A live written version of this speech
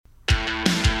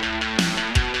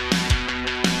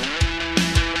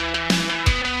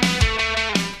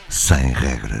sem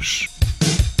regras.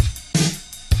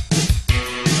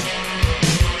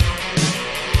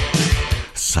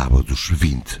 Sábados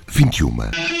 20, 21.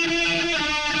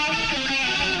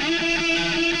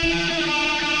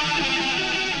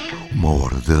 Uma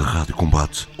hora de rádio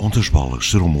combate onde as bolas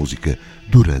serão música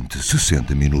durante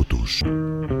 60 minutos.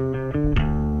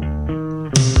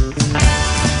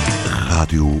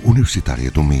 Rádio Universitária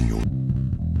do Minho.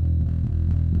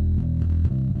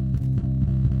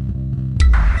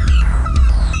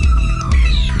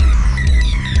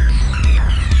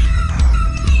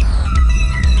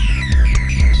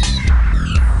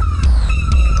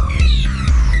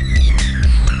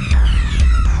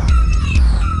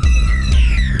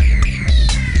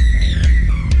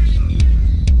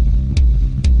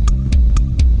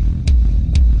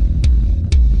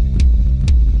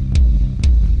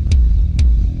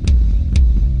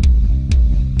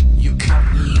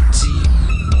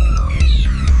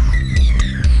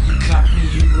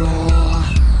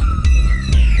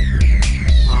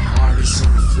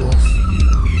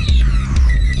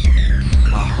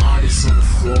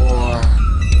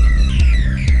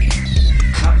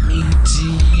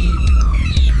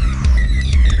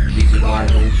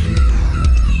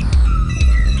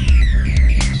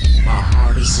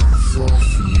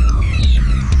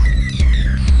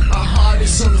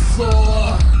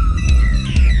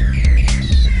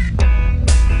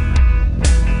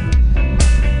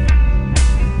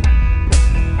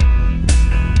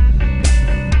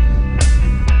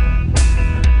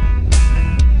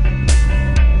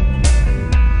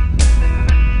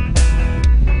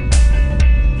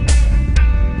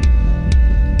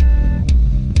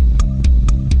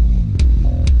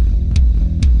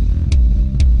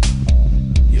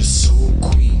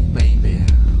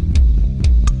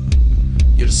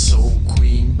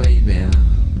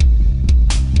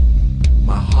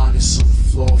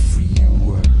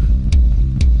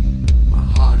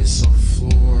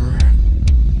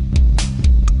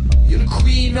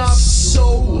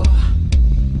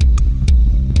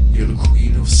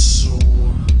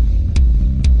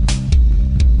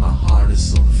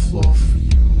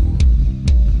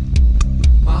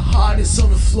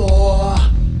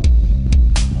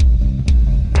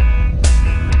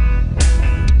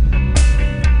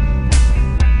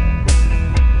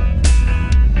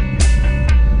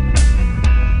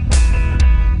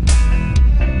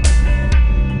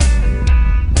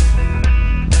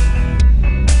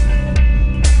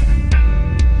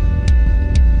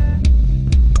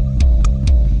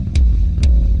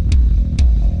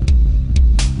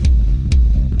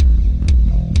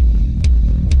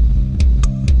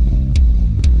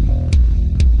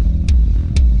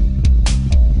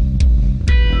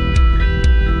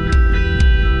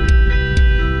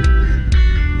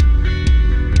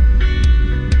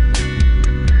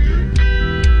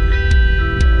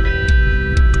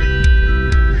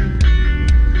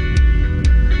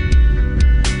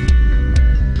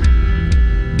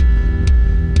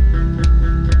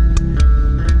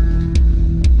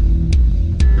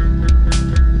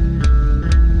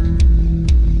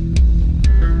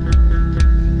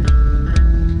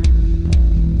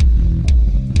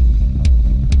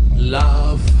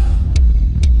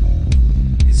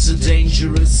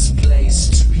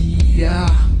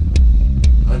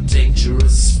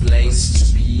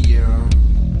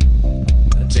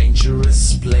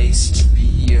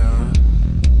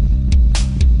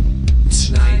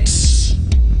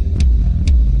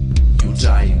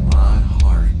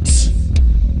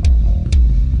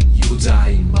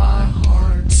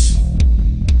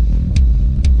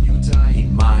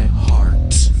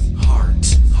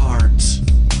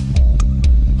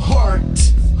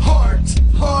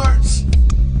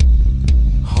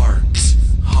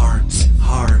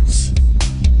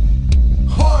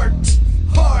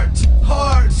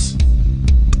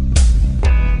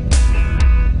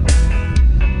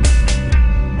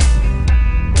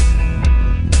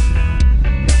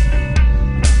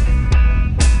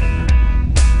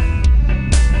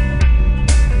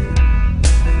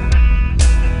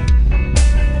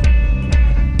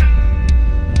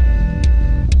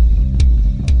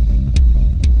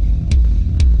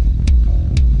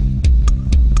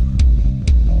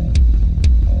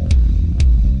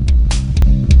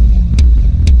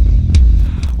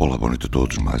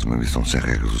 Mais uma emissão Sem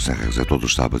Regras. O Sem Regras é todos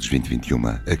os sábados 2021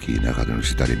 aqui na Rádio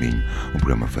Universitária Minho, um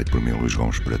programa feito por mim, Luís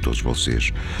Gomes, para todos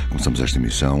vocês. Começamos esta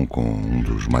emissão com um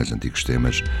dos mais antigos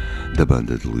temas da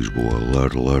banda de Lisboa,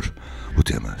 LUR LUR, o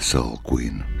tema Soul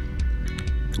Queen.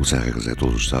 O Sem Regras é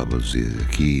todos os sábados e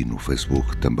aqui no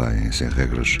Facebook também Sem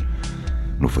Regras,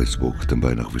 no Facebook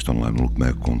também na revista online no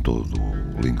Lookmac, com todo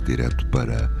o link direto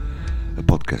para a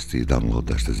podcast e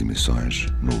download destas emissões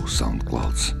no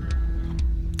SoundCloud.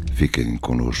 Fiquem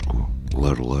connosco,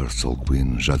 LUR LUR Soul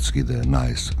Queen, já de seguida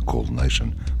Nice Cold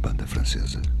Nation, banda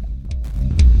francesa.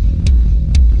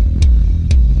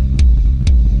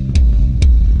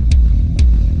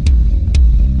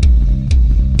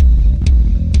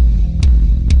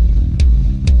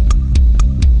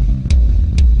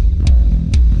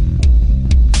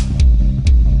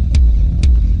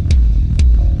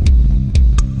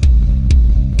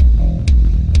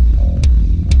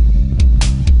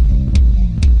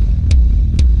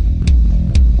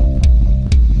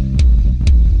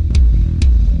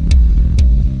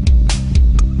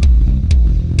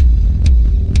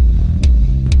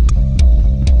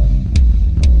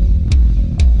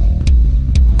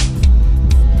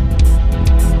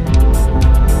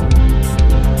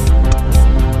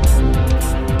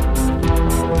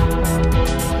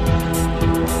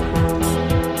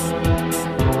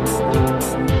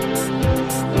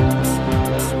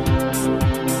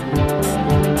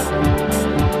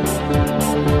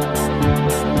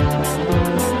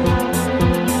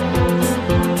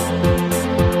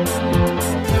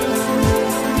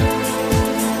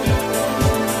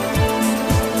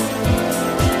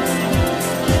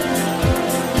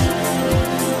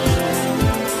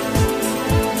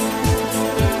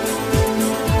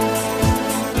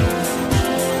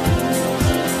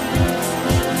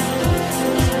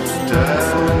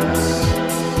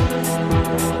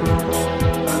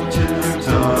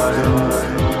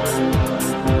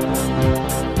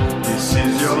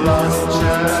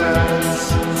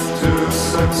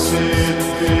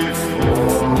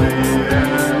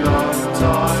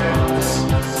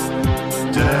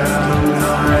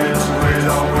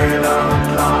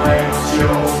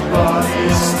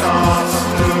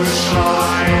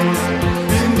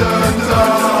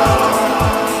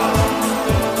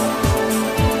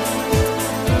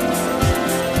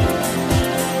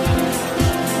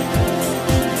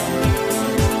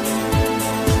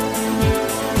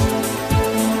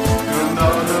 You're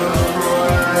not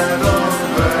afraid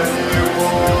of anyone.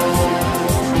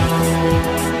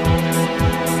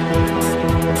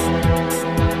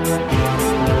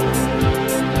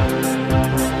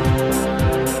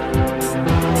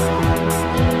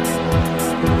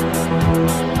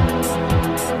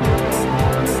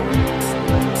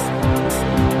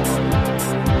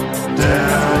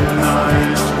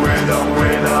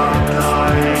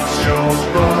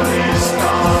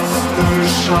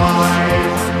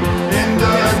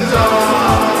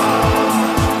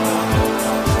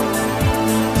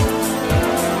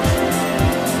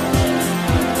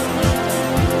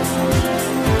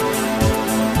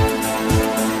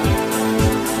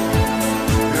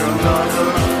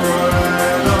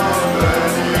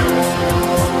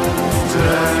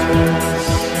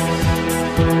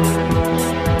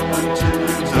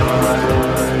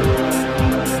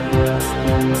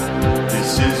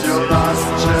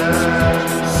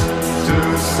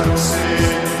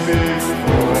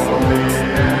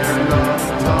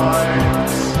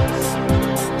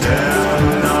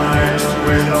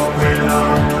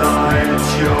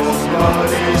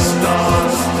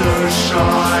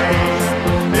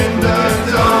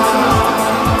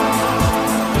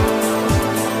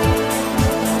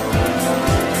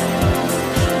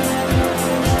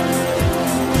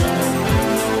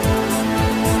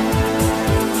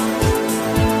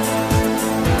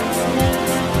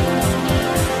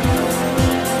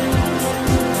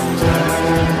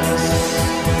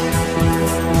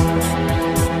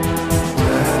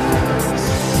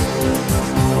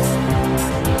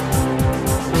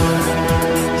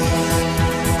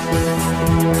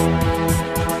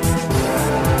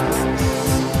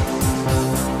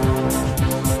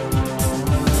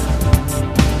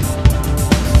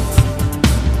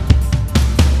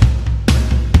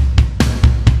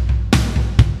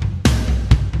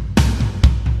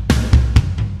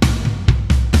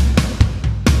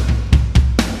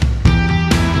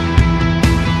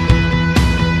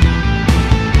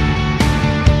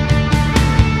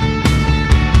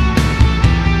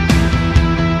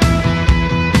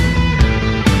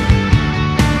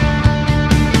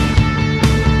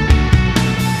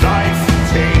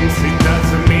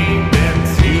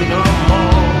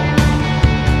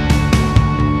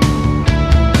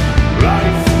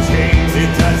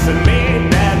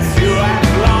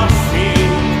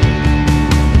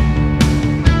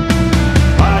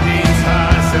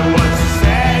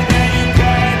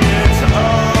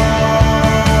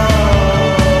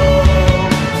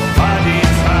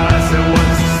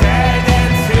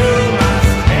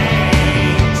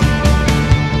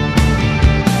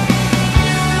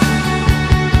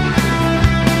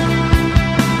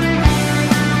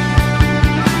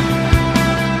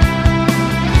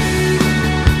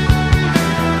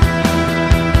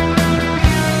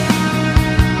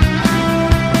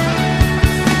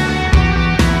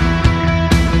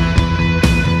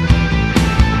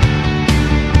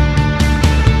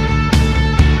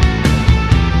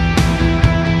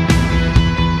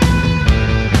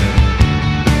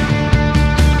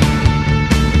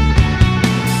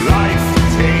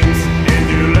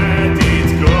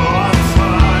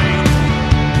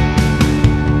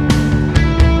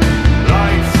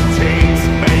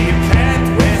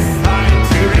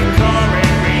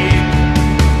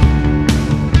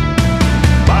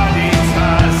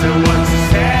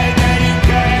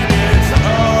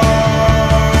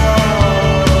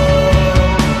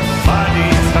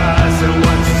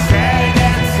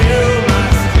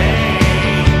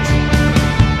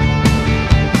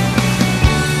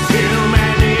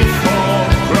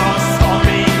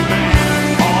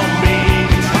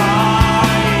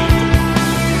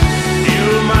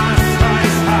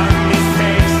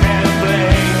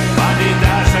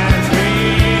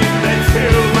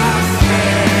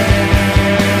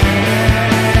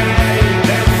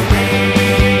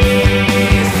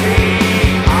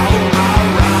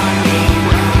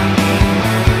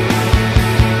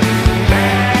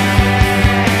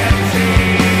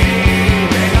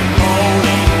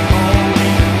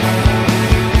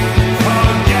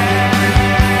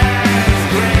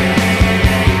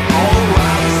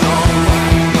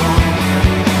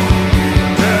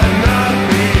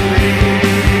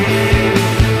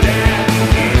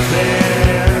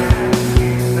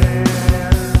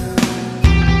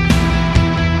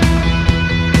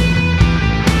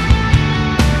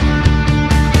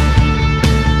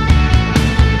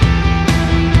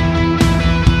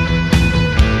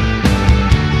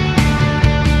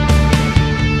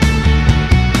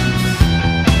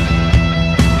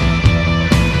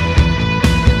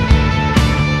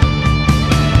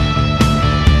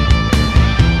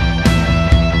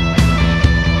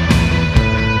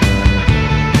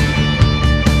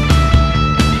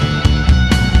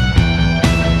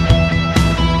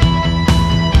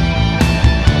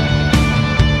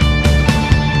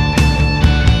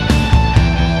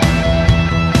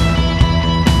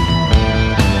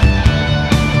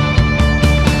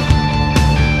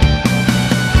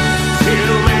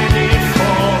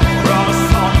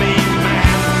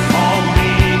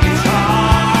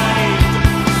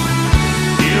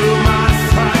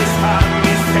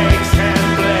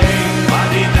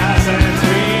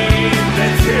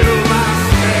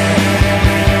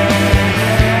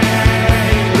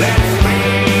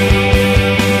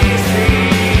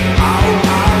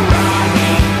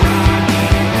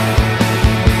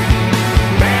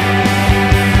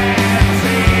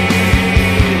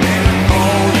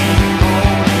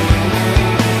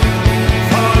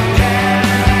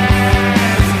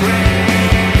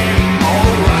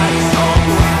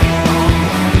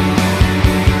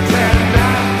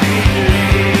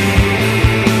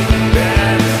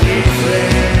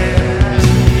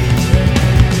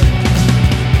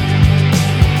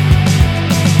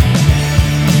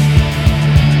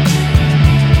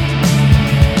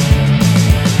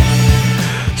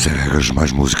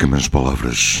 menos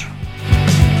palavras.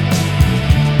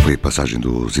 Foi a passagem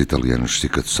dos italianos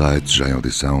Secret Sight, já em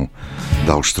audição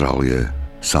da Austrália,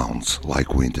 Sounds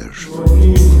Like Winter.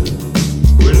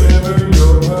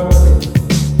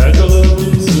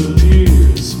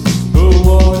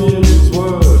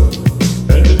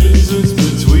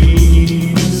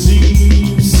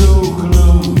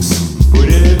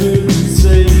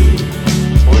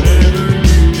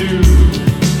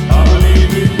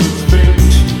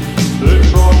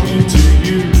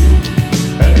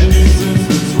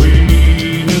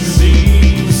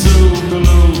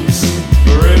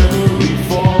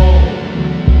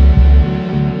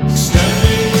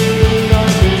 Standing with a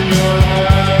knife in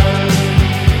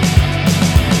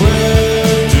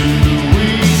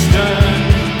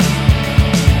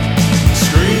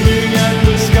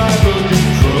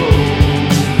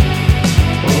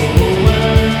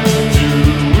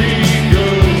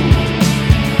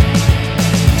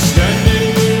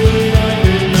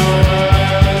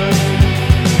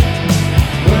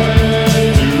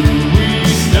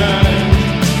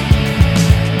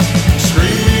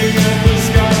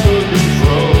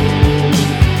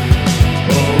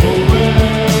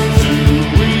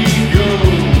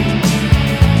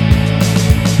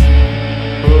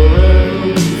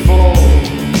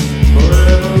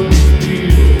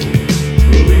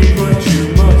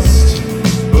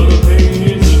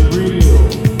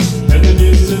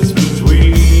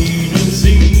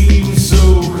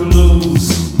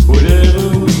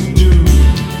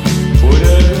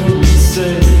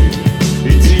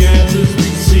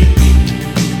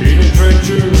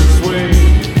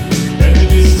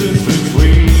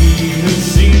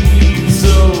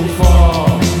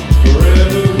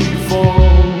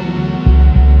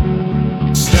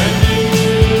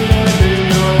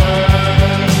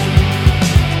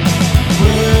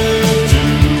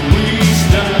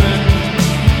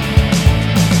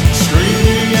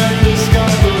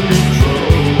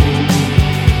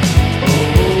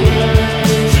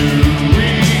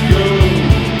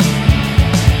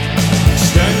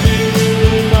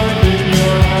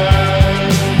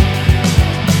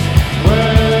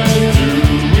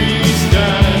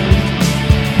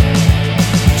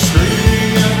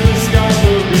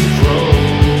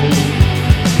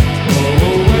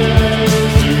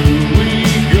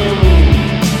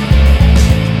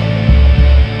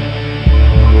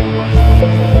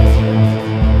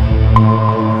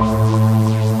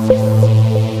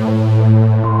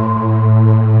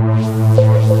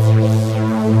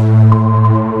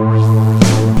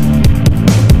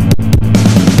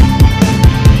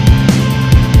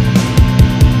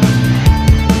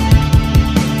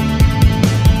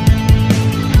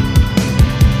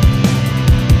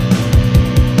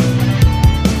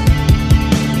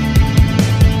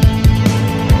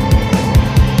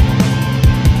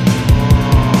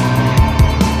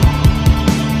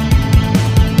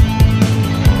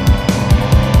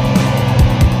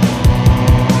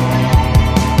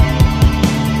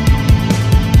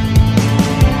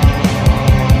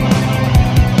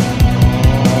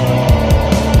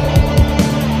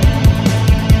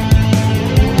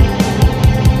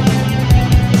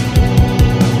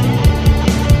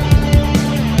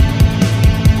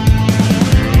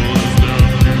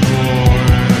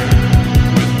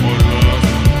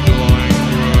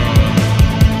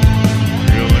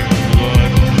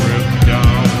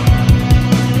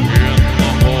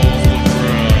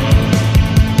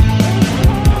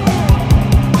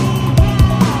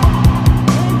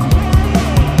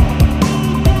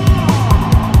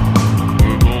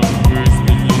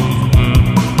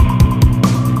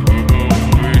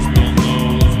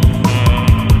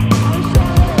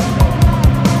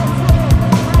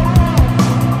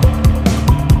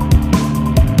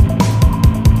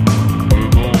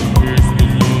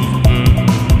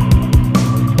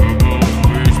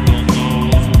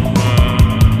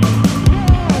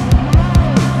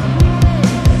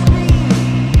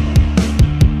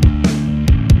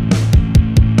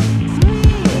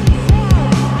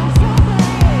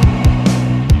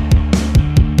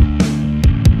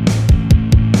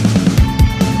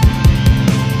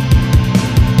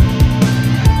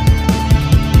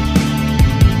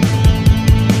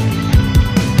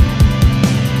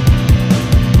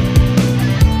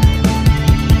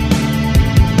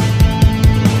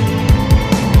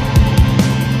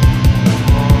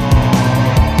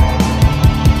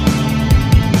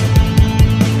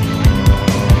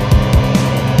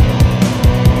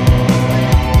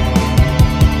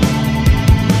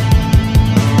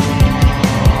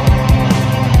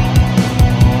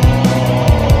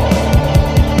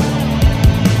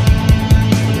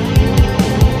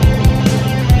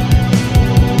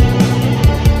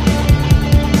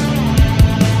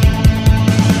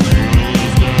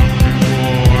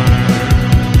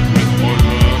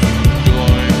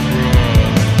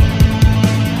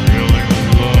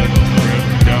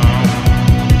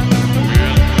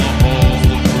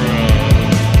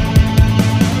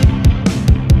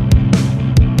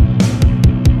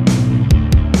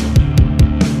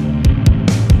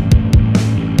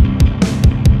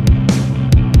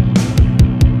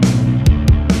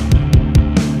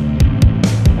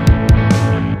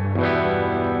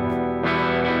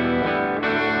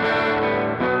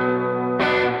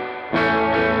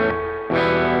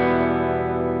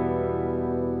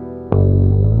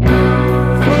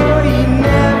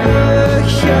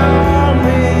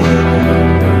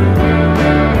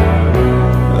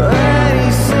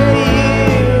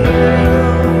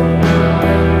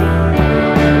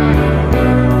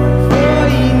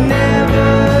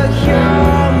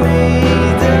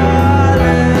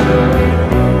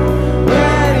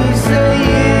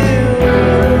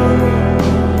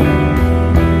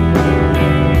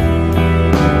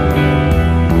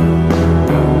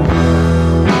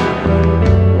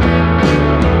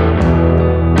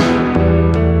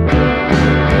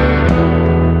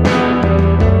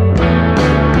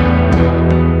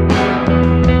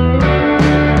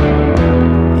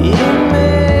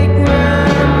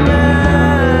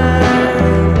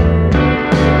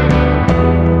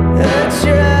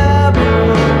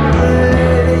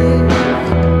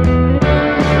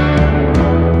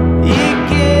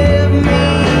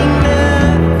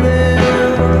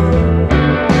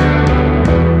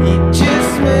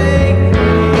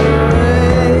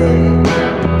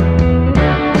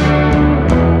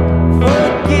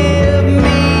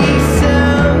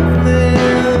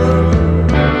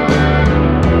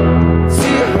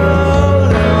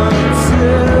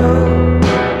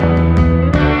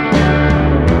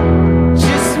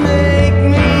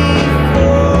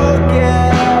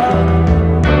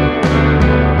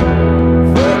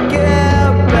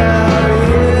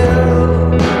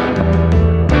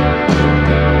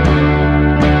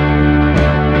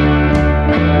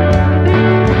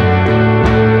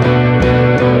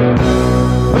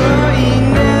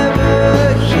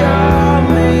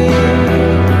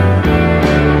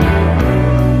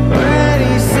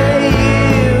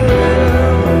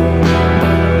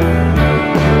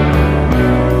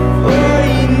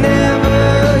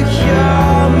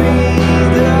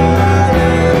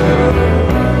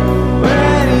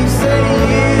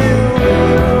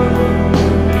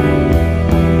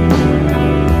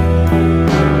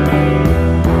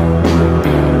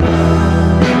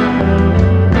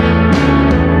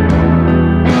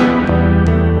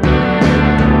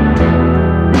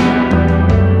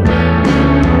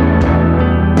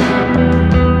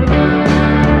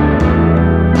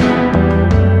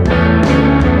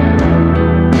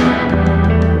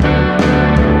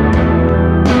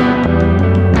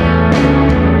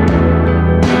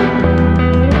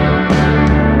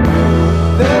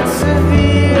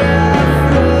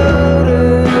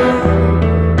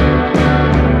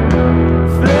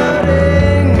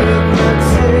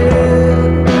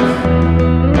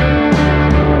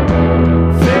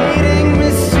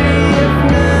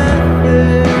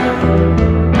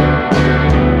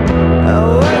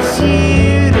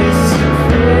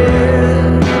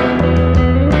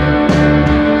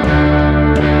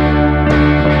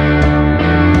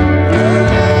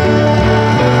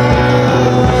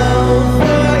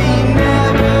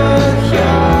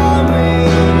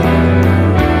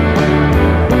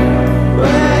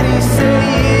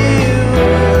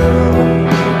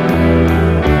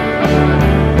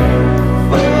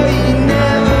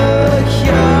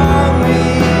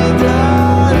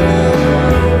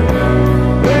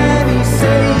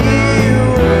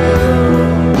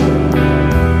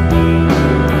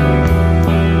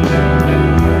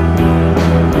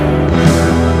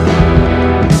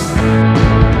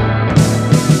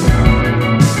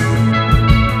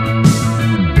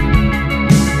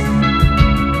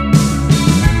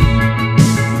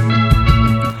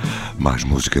Mais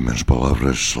música, menos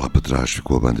palavras. Lá para trás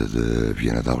ficou a banda de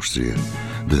Viena da Áustria,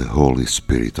 The Holy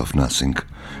Spirit of Nothing,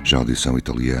 já audição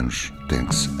italianos,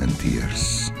 Thanks and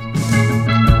Tears.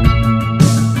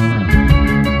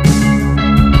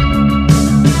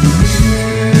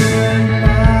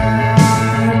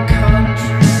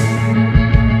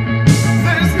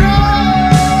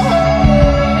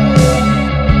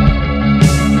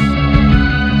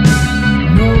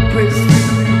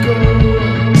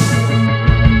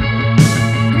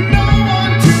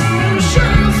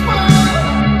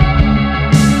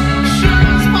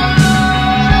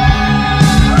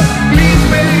 Please,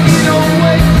 baby, don't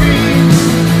wake me.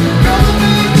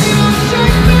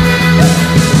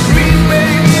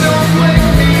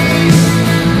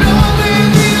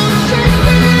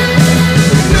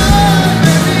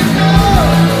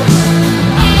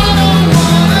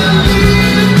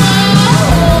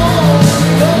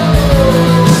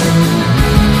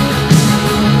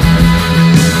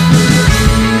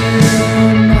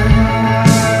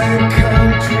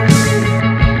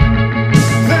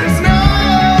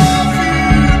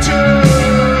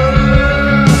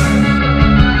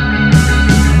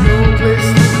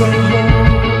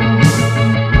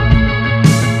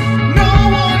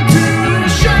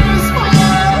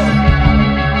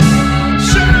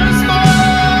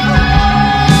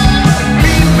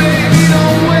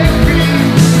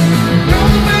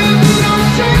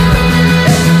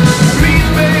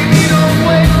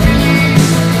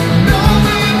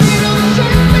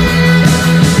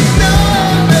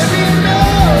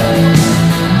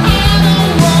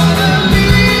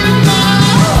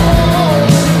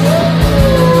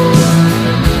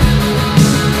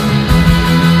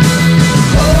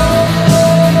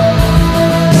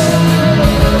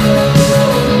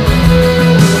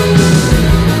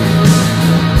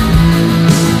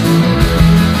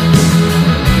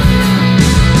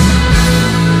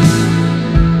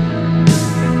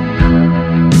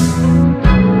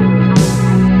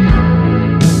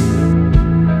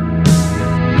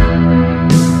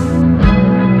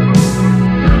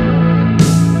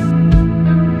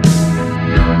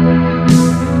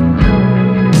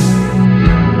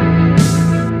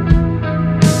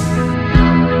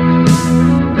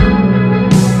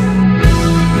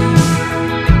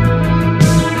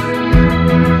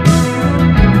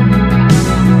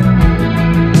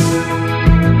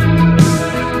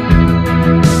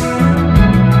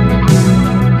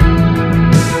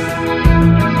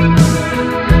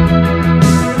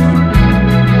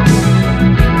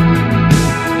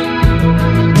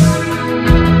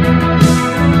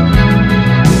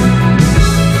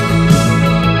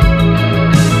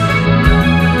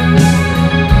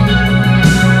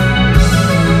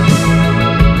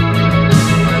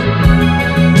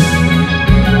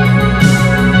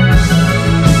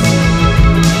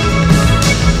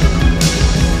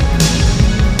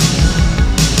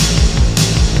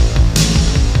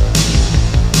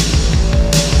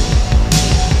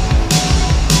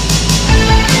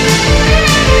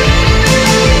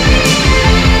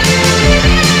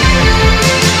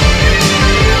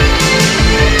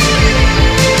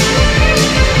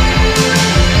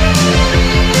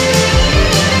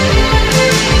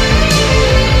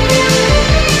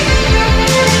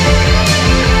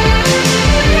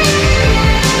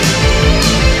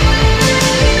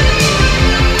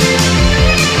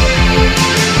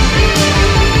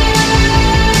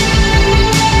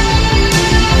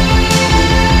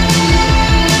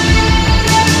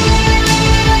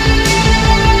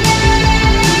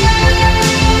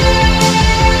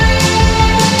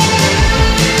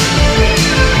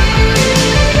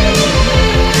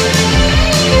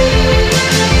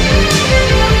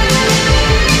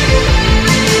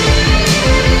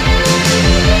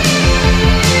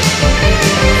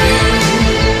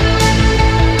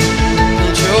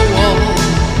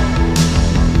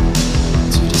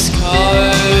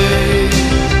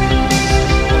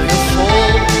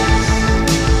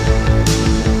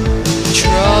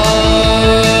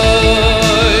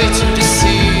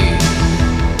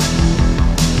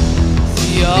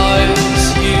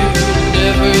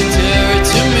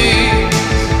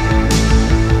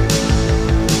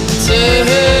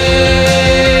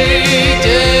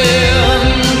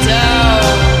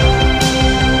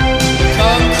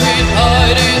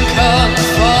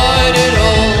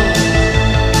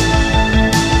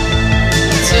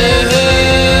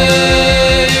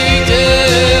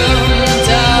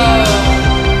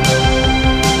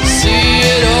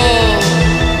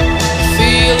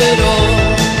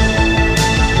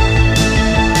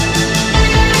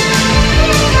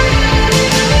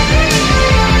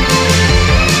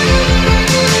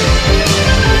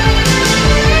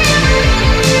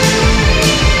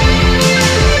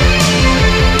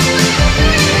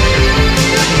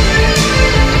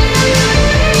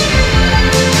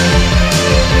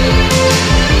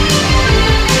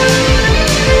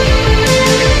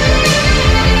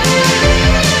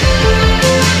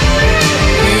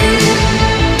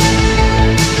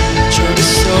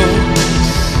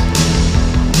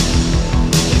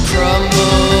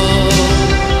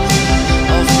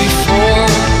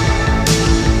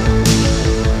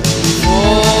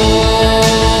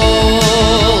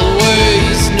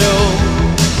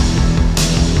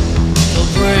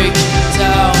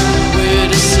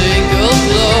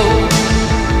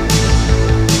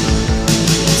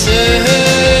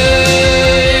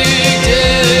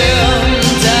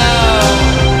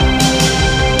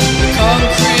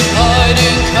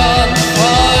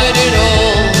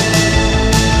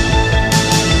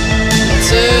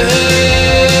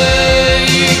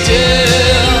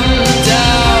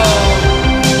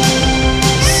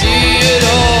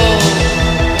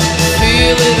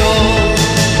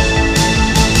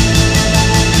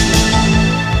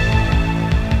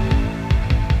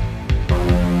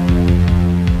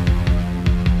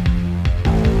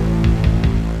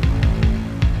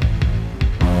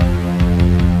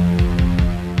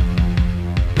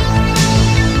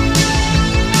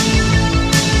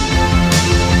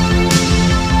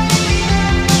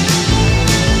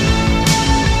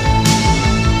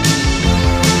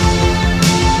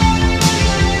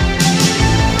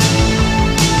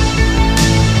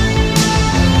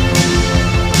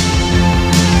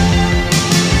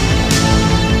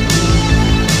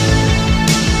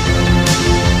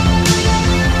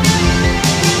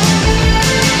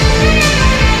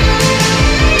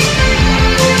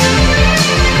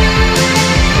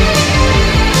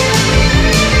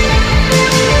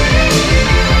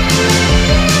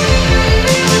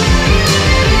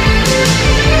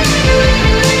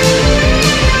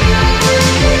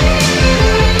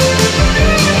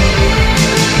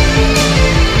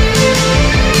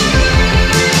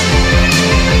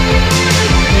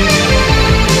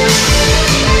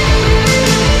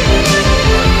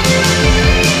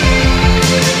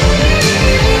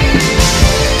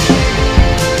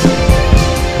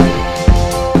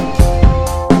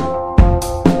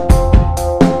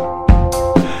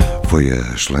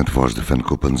 excelente voz de Van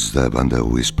Coopens da banda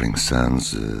Whispering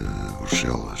Suns,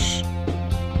 Bruxelas.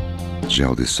 Já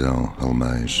audição,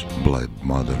 alemães, BLEIB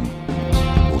MODERN,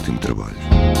 último trabalho.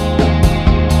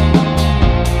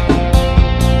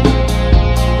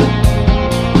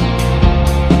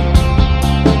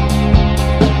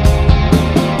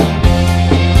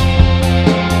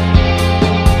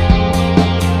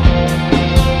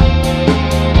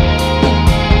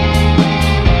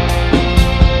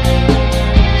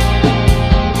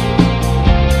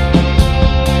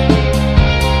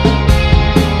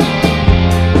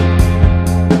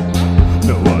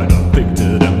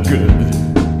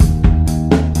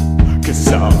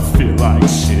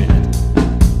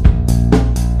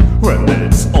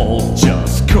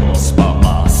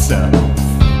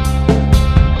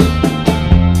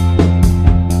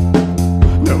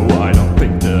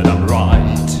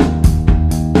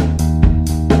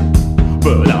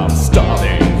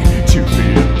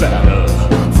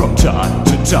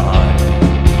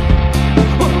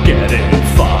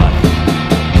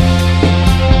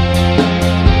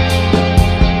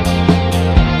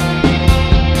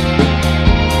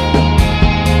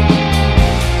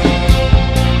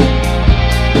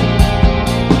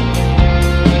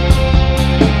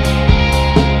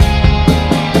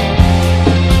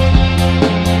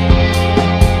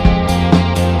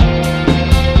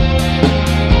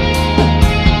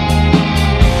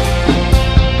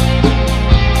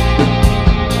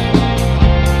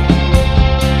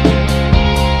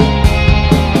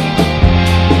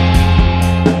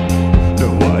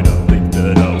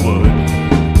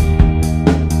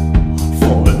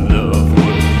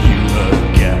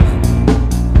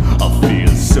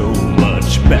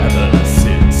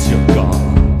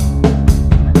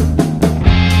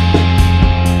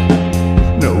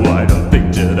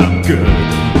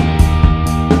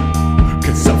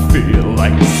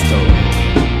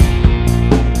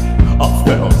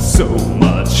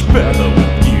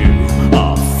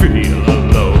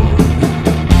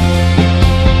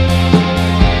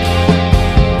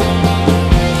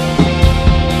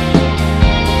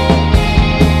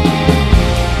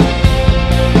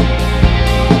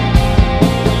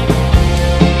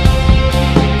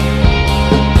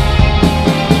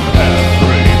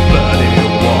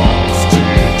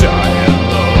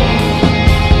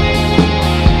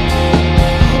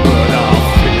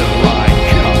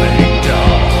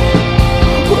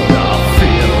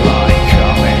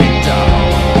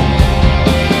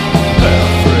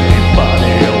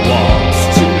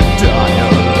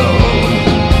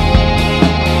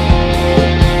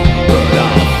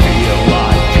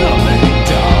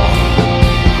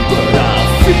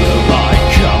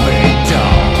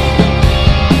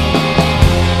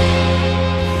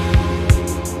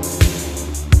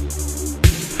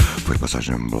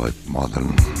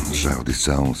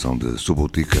 São de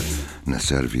Subotica, na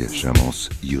Sérvia, chamam-se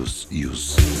YUS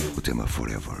YUS, o tema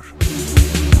Forever.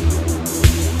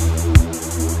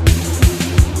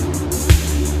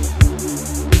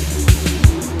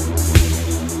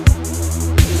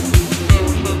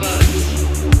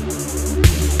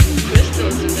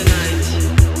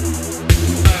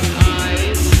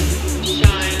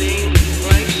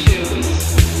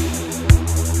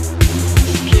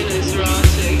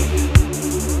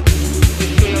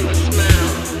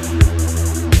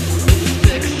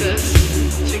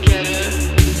 Together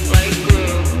like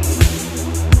glue.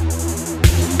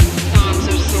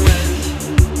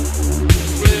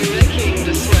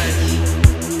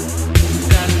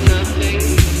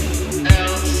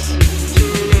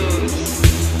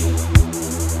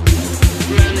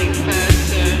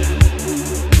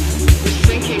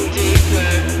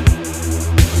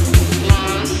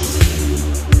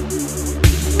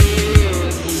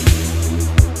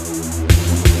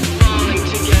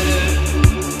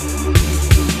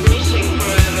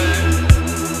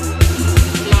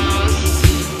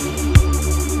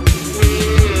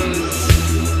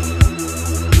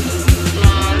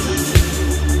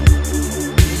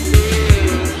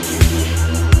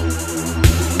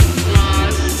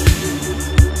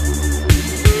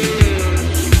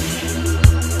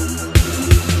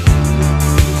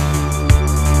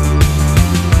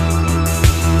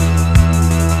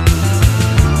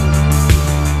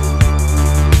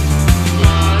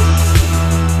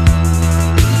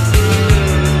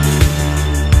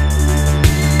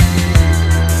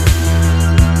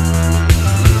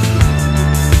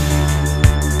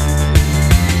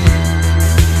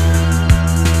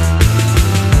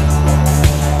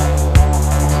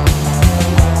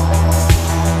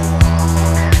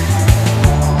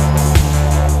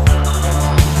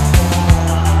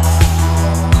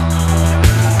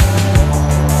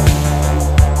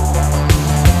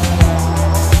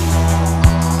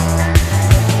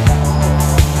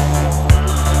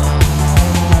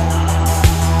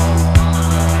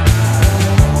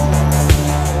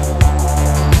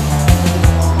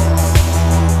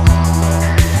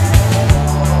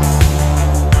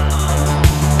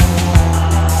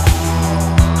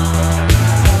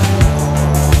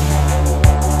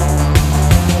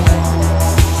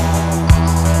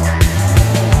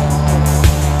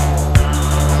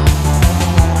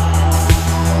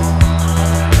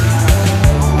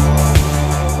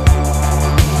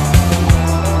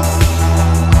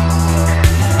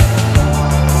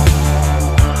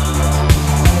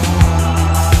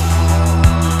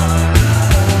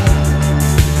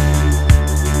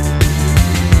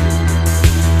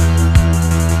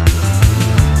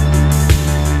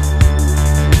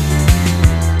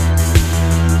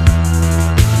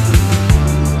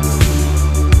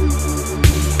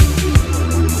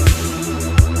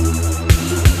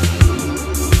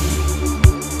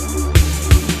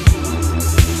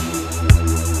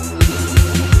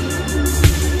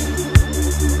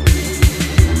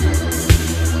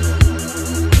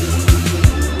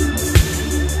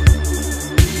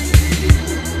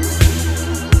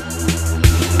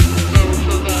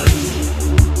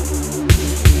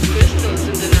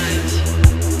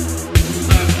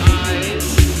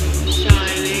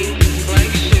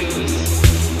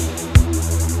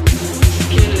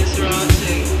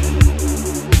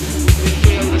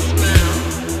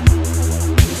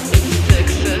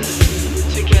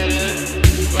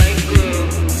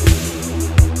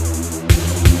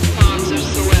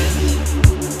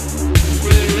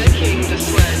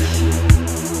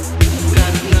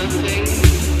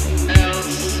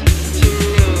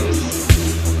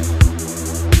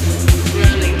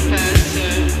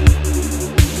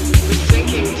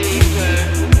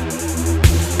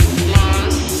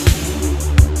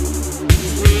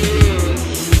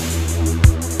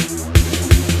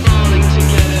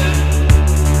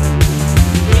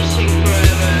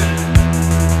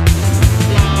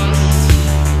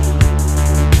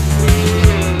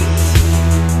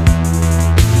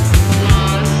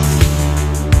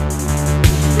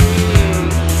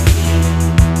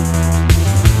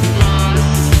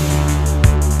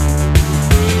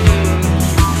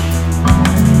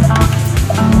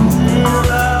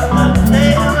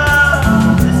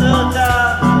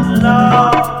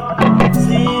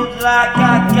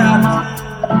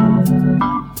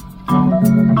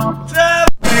 A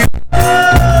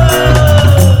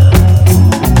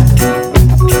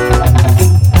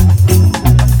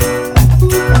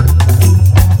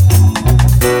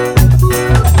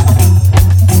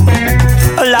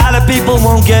lot of people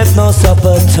won't get no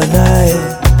supper tonight.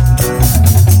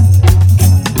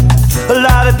 A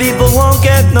lot of people won't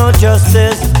get no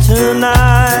justice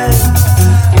tonight.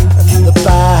 And the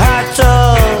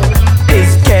battle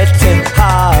is getting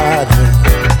harder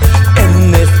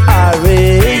in this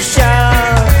Irish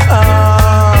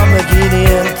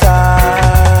Armagideon time.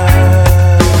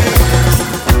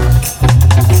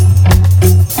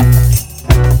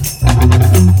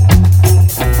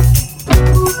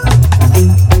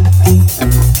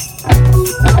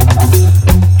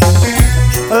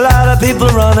 A lot of people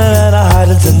running and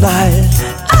hiding tonight.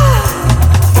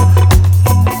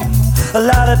 A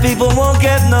lot of people won't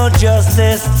get no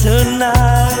justice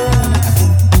tonight.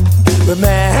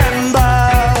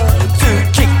 Remember to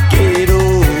kick it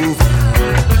over.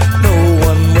 No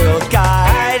one will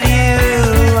guide you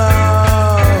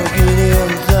on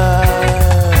Gideon time.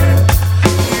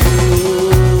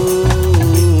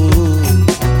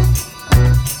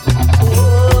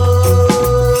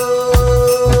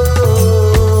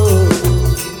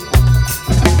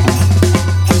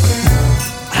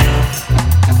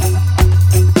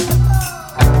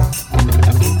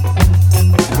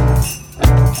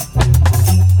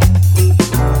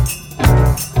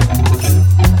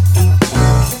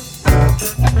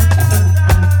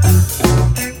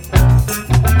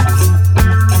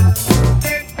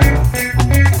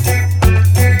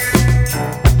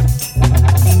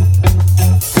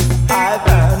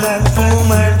 Ivan and Fu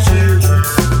Manchu,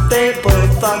 they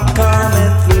both are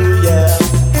coming through, yeah.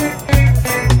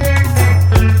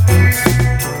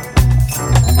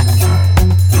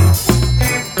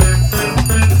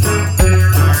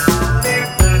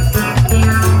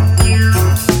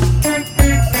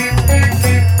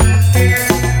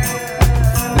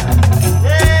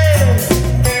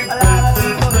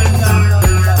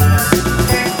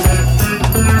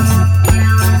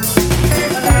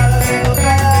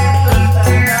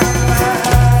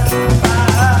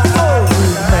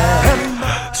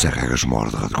 Sem regras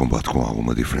Mordor de combate com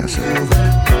alguma diferença.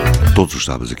 Todos os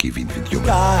sábados aqui 2021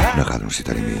 na Rádio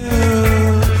Universitária Minho.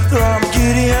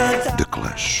 The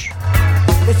Clash.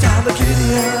 It's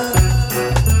Armageddon.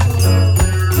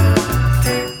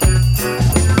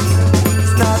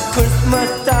 It's not Christmas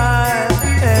time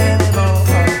anymore.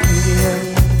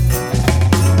 Armageddon.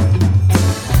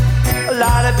 A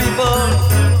lot of people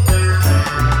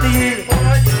need.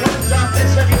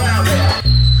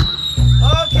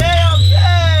 Okay.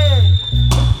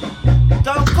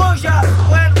 Don't push us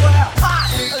when we're hot.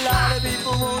 A lot of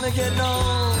people wanna get no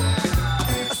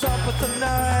supper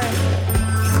tonight.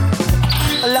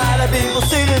 A lot of people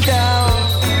sitting down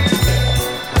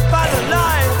by the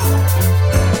light.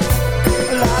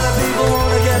 A lot of people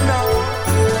wanna get no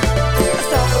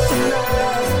supper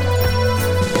tonight.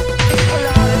 A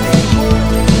lot of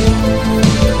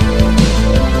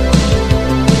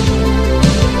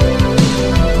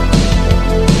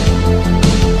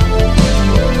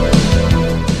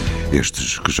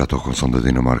Estes que já tocam são da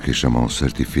Dinamarca e chamam-se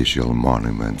Artificial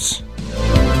Monuments.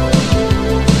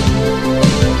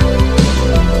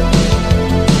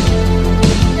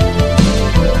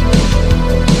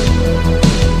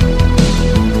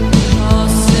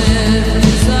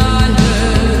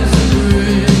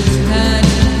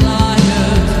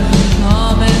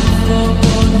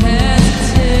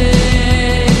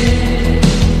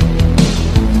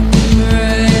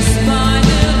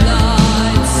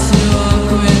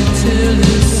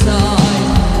 Side,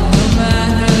 no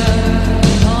matter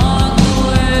on the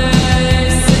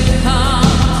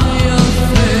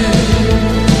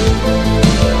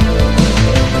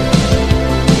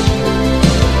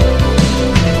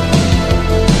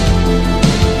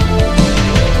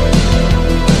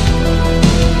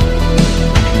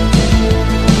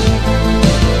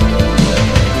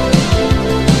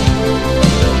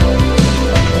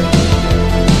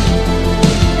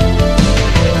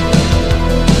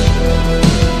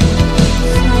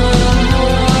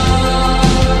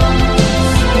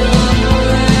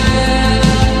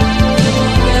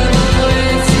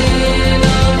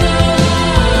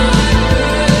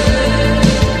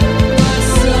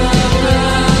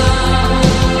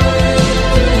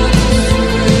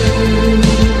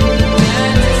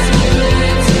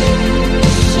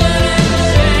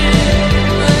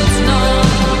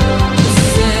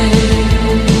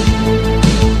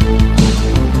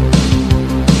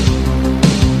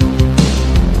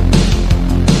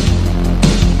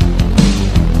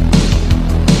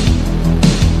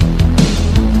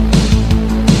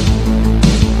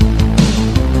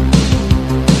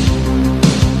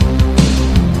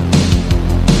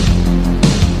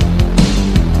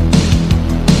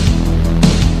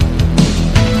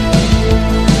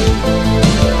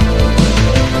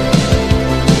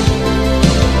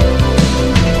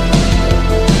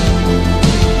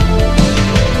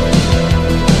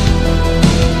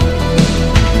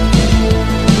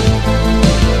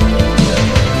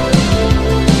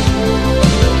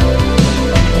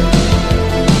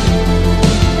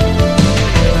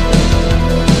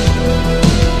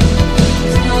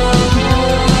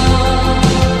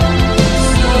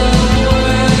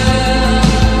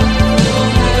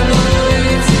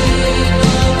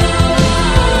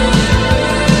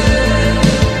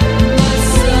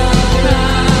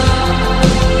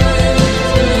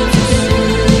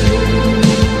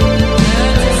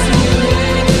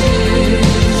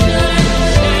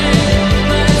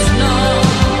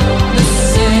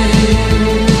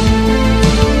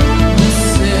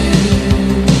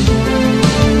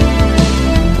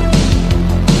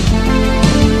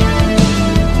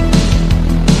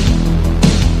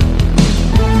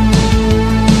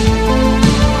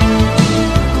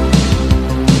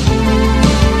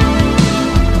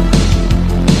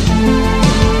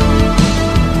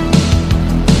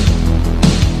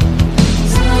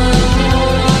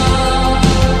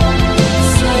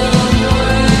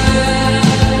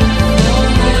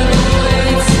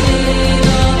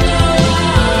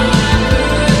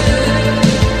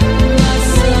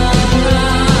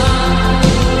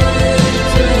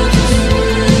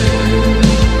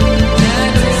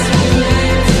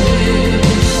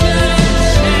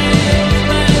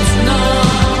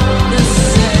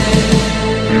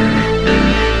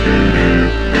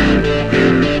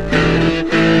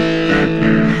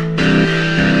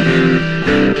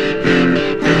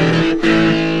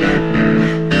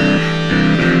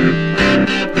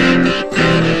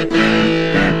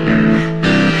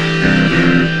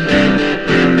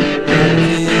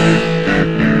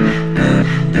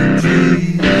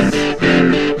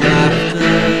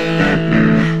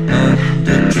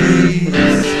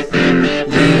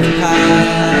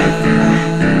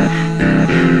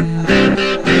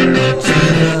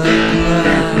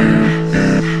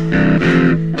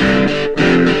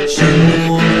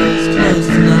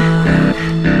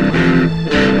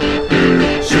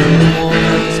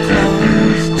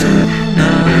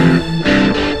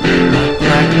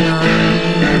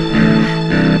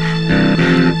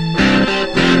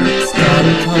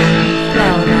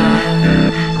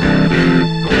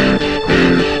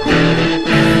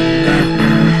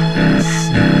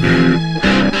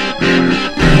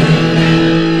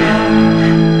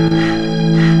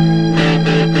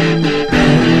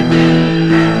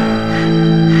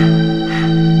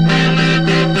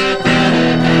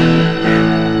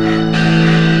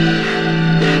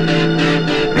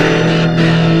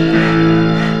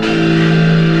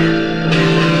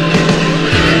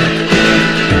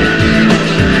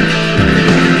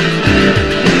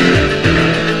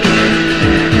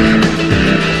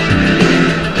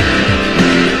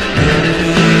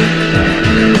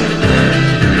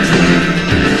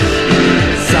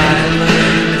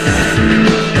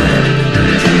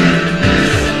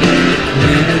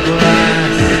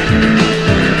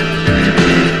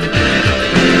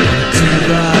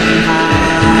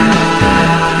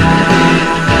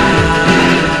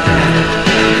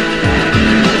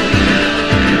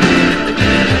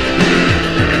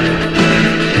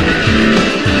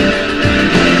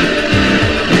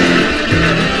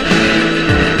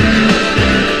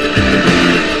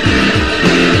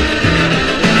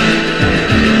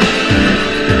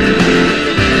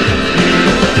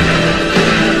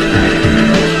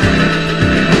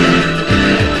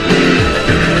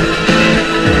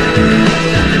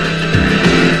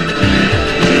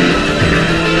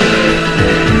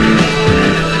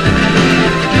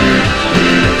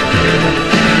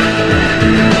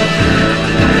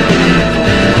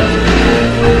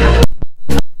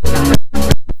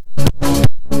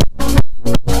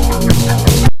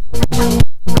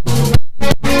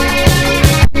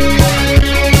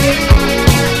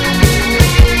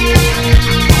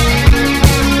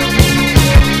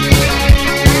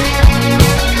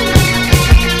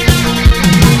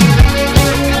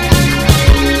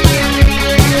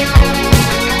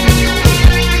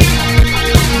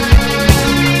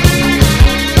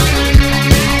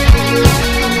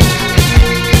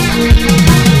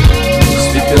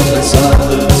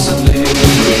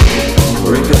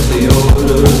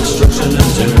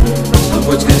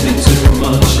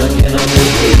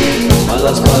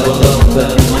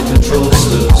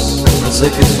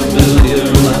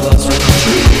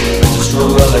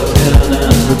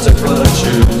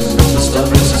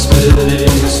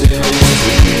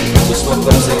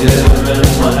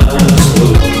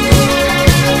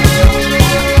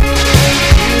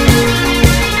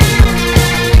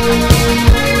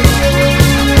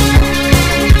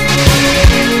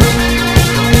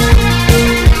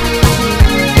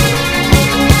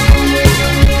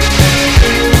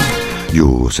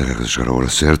Se a chegar a hora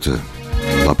certa,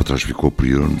 lá para trás ficou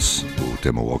PRUNES, o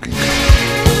tema Walking.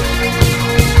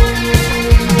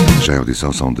 Já em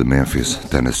audição são de Memphis,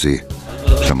 Tennessee,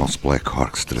 chamam-se Black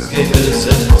Orchestra.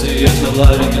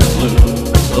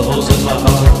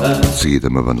 De seguida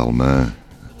uma banda alemã,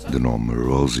 de nome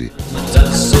ROSI.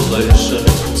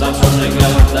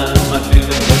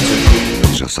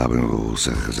 E já sabem, o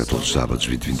Regras é todos os sábados,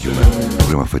 2021. Um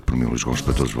programa feito por mim, Luís Gomes,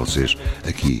 para todos vocês,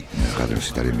 aqui na Rádio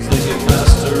Universitária Minho.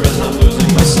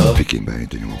 Fiquem bem,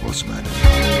 tenham uma boa semana.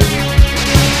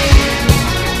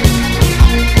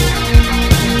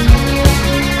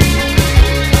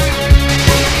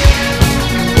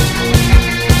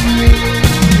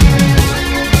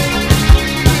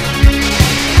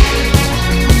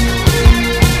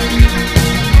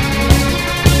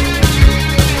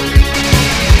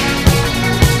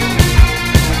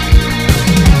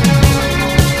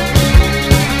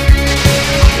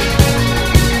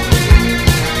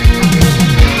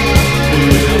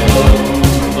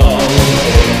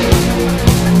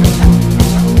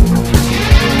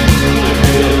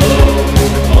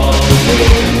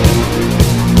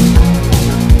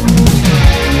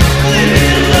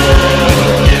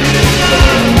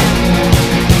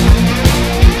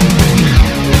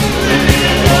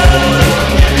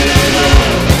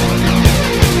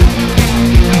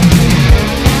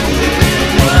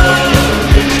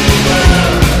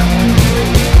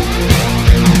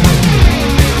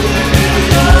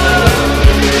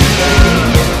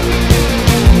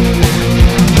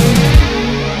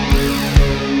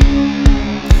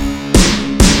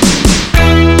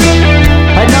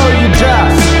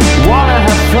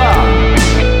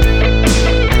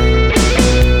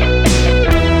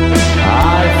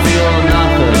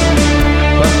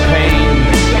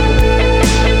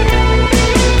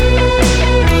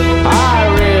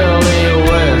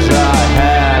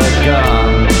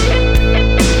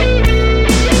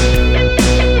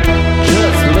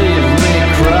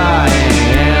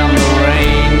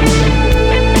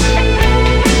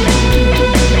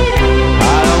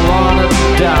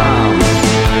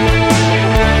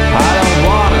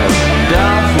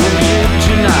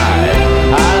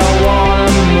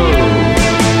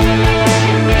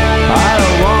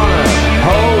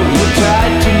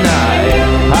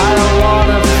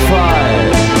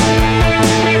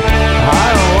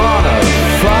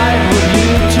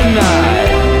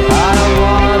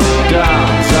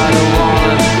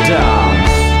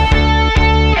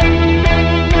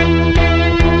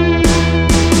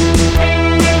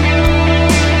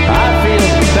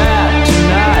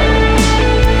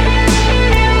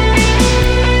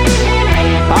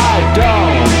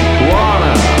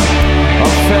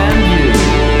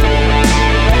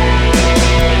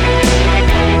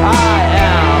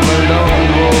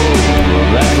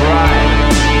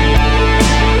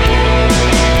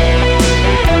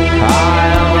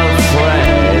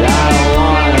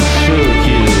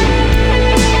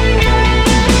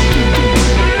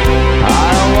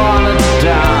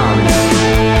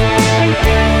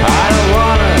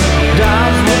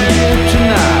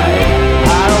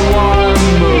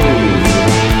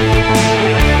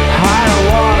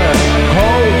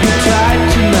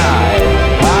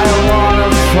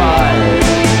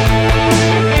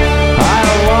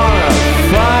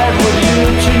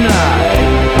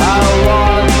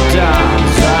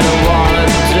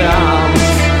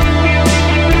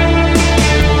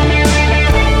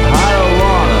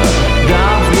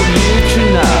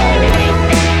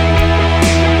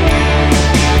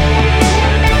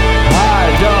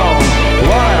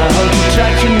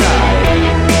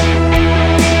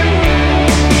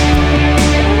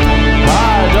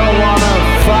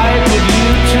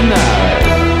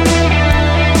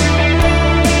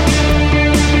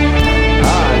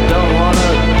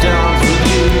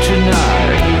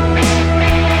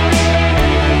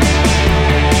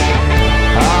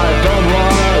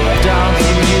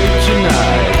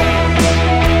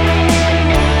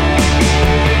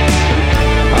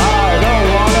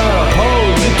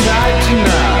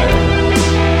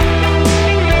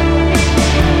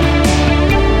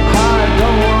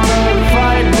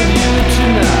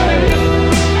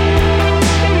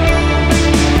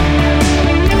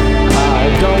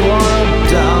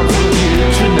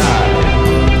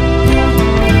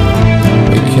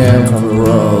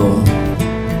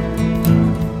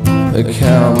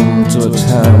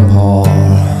 temple,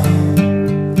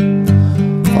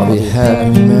 for we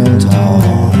happy mental.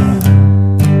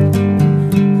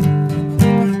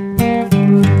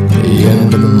 In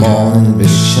the morning we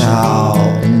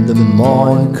shout, in the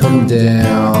morning come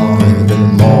down, in the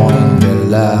morning we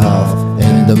laugh,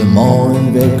 in the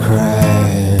morning we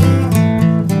cry.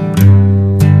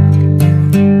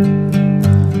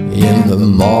 In the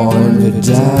morning we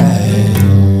die.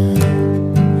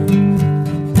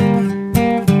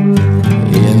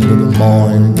 In the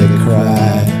morning we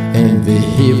cry. In the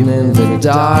evening we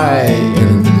die.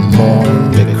 In the morning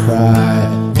we cry.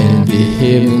 In the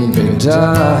evening we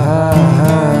die.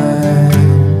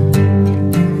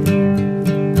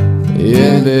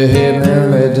 In the evening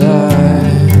we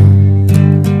die.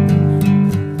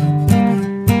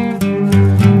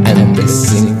 And we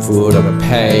sing for the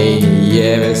pain.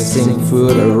 Yeah, we sing for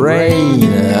the rain,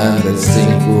 and we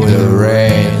sing for the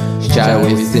rain. Shall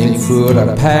we sing for the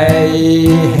pain?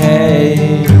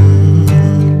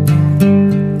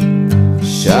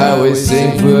 Shall we sing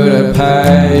for the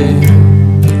pain?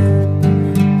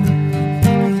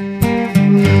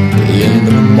 In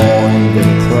the morning we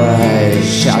pray.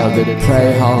 Shall we pray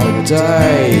all the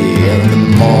day? In the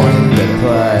morning we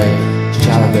pray.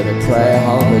 Shall we pray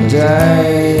all the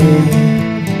day?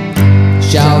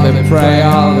 Shall we pray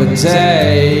all the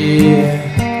day?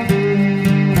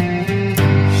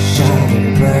 Shall we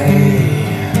pray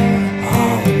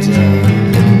all the day?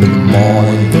 In the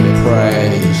morning we pray.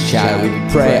 Shall we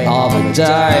pray all the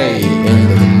day? In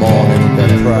the morning we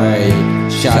pray.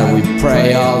 Shall we pray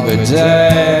all the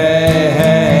day?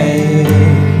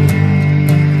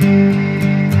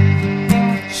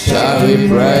 Shall we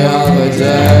pray all the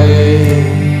day?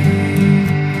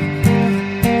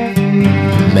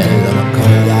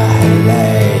 Melancholia,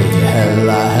 helay,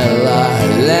 hella, hella,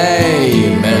 helay.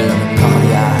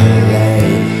 Melancholia, helay,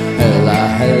 hella,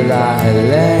 hella,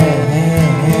 helay.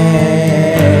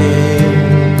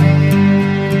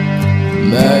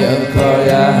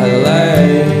 Melancholia, helay.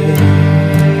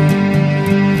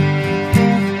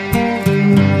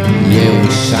 Yeah, we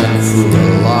shine through the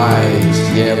light.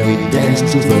 Yeah, we dance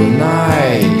to the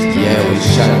night. Yeah, we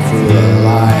shine through the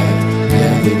light.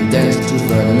 Yeah, we dance to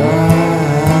the night.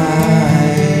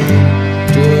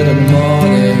 To the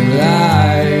morning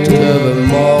light, to the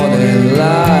morning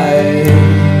light,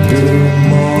 to the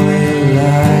morning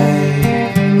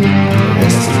light.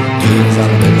 There's the gills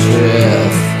on the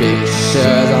trees,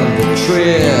 pictures on the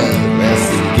trees. There's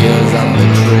the gills on the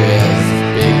trees,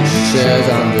 pictures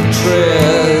on the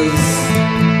trees,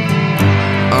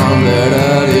 on the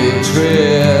dirty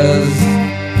trees,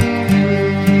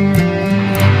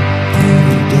 on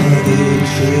the dirty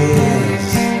trees.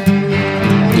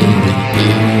 In the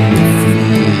evening we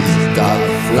freeze, dark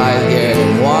flies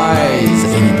getting wise.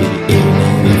 In the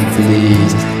evening we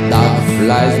freeze, dark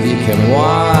flies become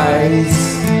wise.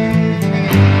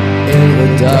 In the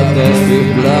darkness we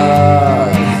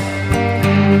blood,